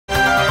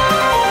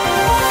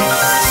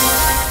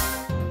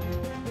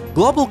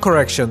Global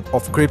correction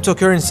of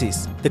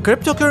cryptocurrencies. The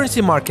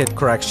cryptocurrency market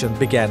correction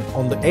began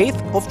on the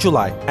 8th of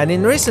July, and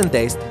in recent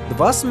days, the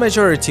vast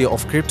majority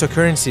of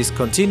cryptocurrencies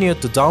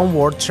continued the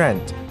downward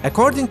trend.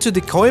 According to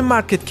the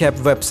CoinMarketCap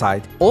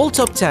website, all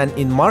top 10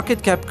 in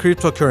market cap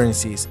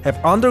cryptocurrencies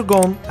have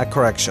undergone a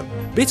correction.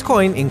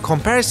 Bitcoin, in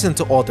comparison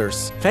to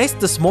others, faced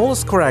the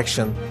smallest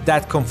correction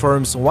that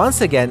confirms once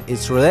again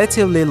its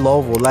relatively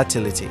low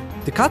volatility.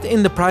 The cut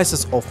in the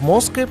prices of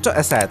most crypto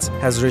assets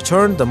has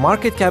returned the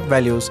market cap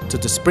values to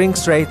the spring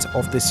rate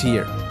of this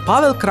year.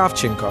 Pavel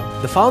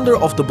Kravchenko, the founder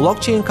of the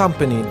blockchain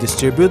company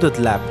Distributed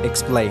Lab,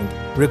 explained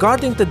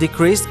regarding the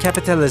decreased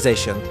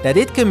capitalization that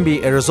it can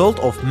be a result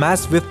of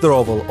mass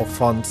withdrawal of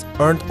funds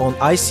earned on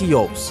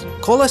ICOs.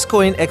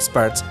 Coin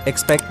experts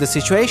expect the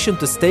situation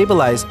to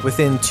stabilize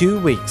within 2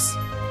 weeks.